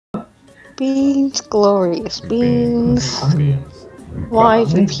Beans, glorious beans. Beans. Why are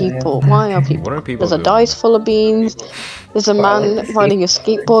people? What are people There's a doing? dice full of beans. There's a man riding a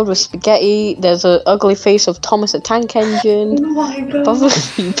skateboard with spaghetti. There's an ugly face of Thomas the Tank Engine. Oh my god. Above a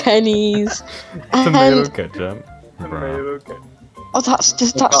few pennies. Tomato And ketchup. Bro. oh, that's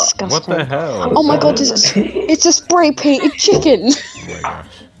disgusting. What the hell? Oh my god, it's a spray painted chicken. Oh my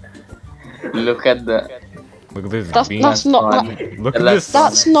gosh. Look at the. Look at this That's bean. not. Look at this.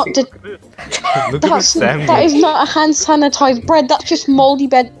 That's not the. Look at this sandwich. That is not a hand sanitized bread. That's just moldy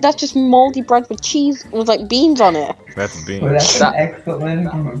bread. That's just moldy bread with cheese with like beans on it. That's beans. Well, that's an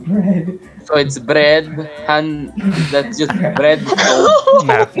excellent bread. So it's bread, and that's just bread.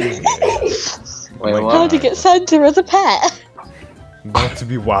 Napkin. Wait, Oh my How what? to get Santa as a pet? About to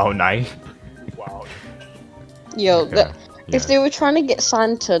be wow night. Yo, Okay. if they were trying to get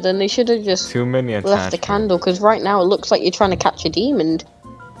Santa, then they should have just Too many left attachments. the candle. Because right now it looks like you're trying to catch a demon.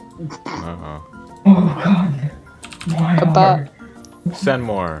 Uh-huh. Oh god. Why About- are- Send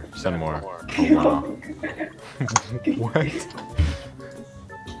more. Send more. Oh, wow. What?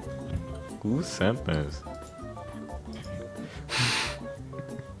 Who sent this?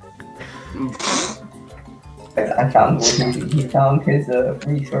 I found he found his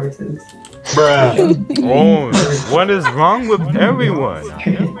resources. Bruh. Oh, what is wrong with everyone?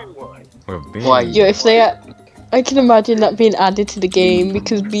 With beans. Why? Yo, if they, I can imagine that being added to the game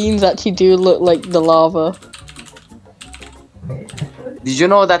because beans actually do look like the lava. Did you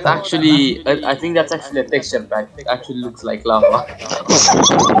know that actually? I think that's actually a texture pack. It actually looks like lava.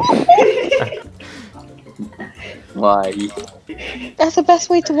 Why? That's the best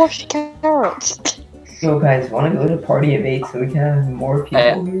way to wash carrots. Yo guys, wanna go to party of 8 so we can have more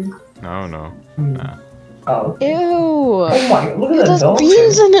people here? No, no. Hmm. Nah. Oh. Ew. Oh my, look at the There's dolphin.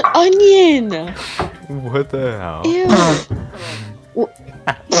 beans and an onion. What the hell? Ew. What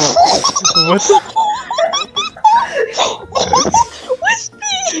the?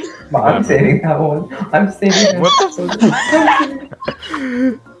 Wispy. I'm saving that one. I'm saving that What one.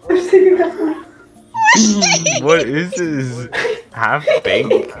 I'm saving that one. What is this? Half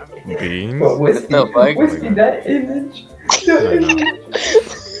baked beans? But Whiskey, What the fuck? Whiskey, that image. That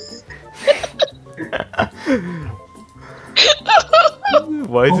image.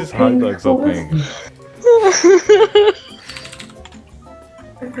 Why is this hot dog so pink?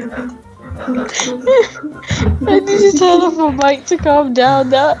 I need to turn off my mic to calm down.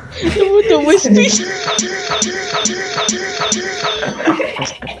 That with the wispy.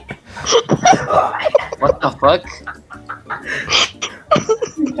 What the fuck?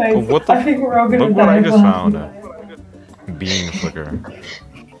 Guys, What the I think we're all gonna Look what die I just laughing. found. Bean flicker.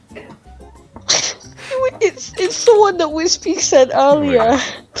 It's the one that Wispy said earlier.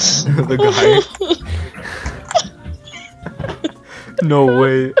 The guy. No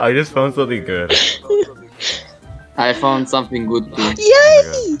way. I just found something good. I found something good too. Oh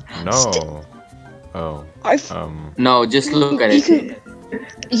Yay! my God. No. Oh. I've, No, just look at it.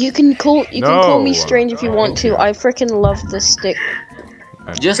 you can call me No. strange if you want to. I freaking love this stick.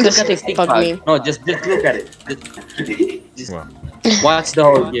 Just look at the stick Fuck me. file. No, just look at it. Just Well, watch the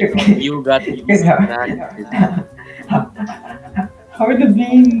whole game. You got this. How are the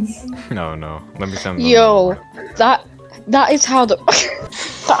beans? no, no. Let me send them. Yo, that is how the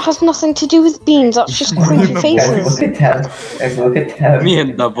that has nothing to do with beans. That's just creepy Guys, faces. look at tabs. Guys, look at tabs. Me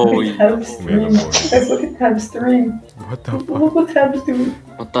and the boy. Tabs Me and 3. the boy. Guys, look at tabs 3. What the Look fuck? what tabs do.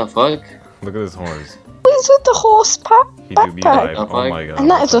 What the fuck? Look at this horse. Who's with the horse He do be backpack? alive. Oh my god. And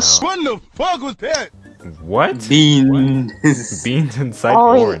that what is the a hell? What the fuck was that? What? Beans. Beans inside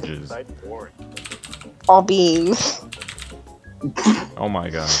Orange. oranges. Or beans. Oh my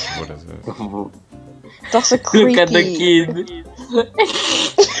god. What is it? That's a creepy. Look at the kid.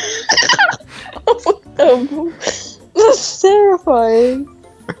 That's terrifying.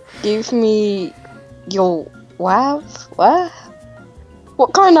 Give me your wav. What?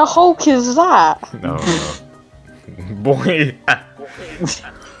 What kind of Hulk is that? No, no. Boy.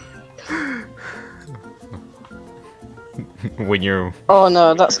 When you're. Oh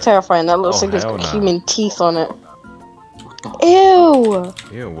no, that's terrifying. That looks Oh, like it's hell got no. human teeth on it. Ew!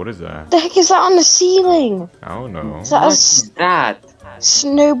 Ew, what is that? The heck is that on the ceiling? I don't know. Is that a What's that?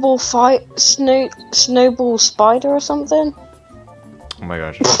 snowball spider or something? Oh my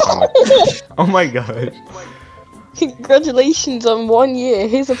gosh. Oh my gosh. Congratulations on 1 year.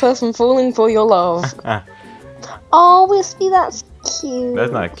 Here's a person falling for your love. Oh, Wispy, that's cute.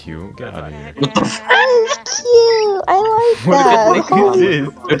 That's not cute. Get out of here. What the fuck? That's cute. I like What that. the heck is this?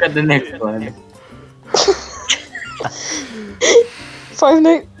 Look at the next one. Five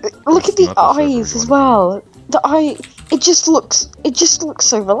Note. Look at It's the not the eyes slippery as one. well. The eye. It just looks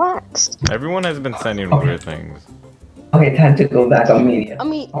so relaxed. Everyone has been sending weird things. Okay, time to go back on media. I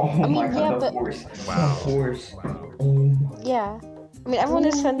mean, Oh my yeah, god, the but horse. Wow. The horse. yeah. I mean, everyone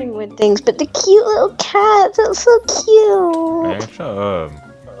is sending weird things, but the cute little cat, that's so cute. Man, shut up.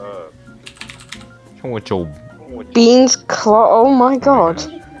 With your Beans claw. Oh my god.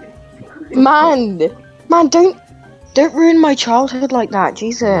 Man, don't ruin my childhood like that,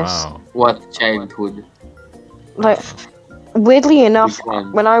 Jesus. wow. What childhood? Like, weirdly enough, Which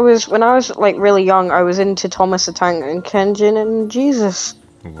one? when I was like really young, I was into Thomas the Tank and Kenjin and Jesus.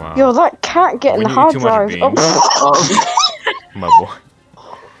 Wow. Yo, that cat getting When the you eat hard too much drive. beans. Oh. Oh, My boy.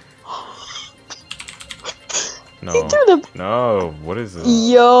 No. You do the- No. What is this?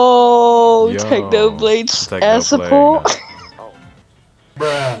 Yo, Yo, Technoblades Technoblade. air support.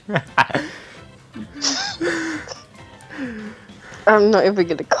 I'm not even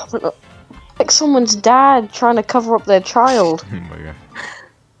gonna cover up. Like someone's dad trying to cover up their child. Oh my god.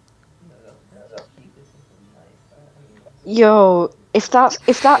 Yo, if that's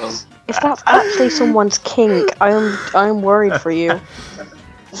actually someone's kink, I'm worried for you.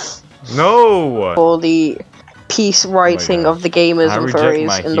 No. For the peace writing God. of the gamers I and reject furries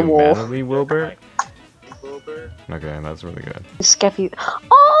my in the war. humanity, Wilbur. Okay, that's really good. Skeppy.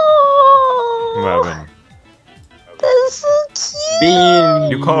 Oh, What happened? that's so cute.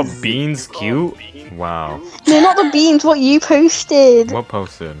 beans. You call beans cute? Wow. No, not the beans. What you posted. What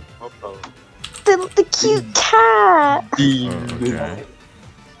posted? The cute cat. Oh, okay.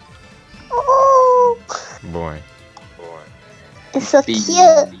 Oh, Boy. it's so Beans.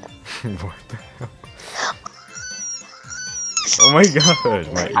 cute. What the hell? Oh my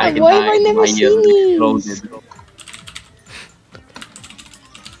god. My I Why have I can never my seen ears these? exploded.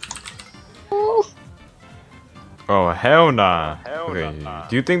 Oh, Oh, hell nah. Okay,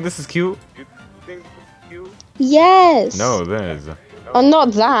 do you think this is cute? yes. No, this. Oh,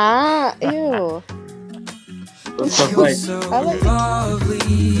 not that. Ew. What's up, right? I like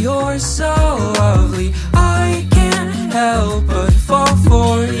Lovely, you're so lovely. I can't help but fall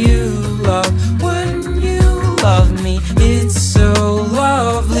for you, love. When you love me,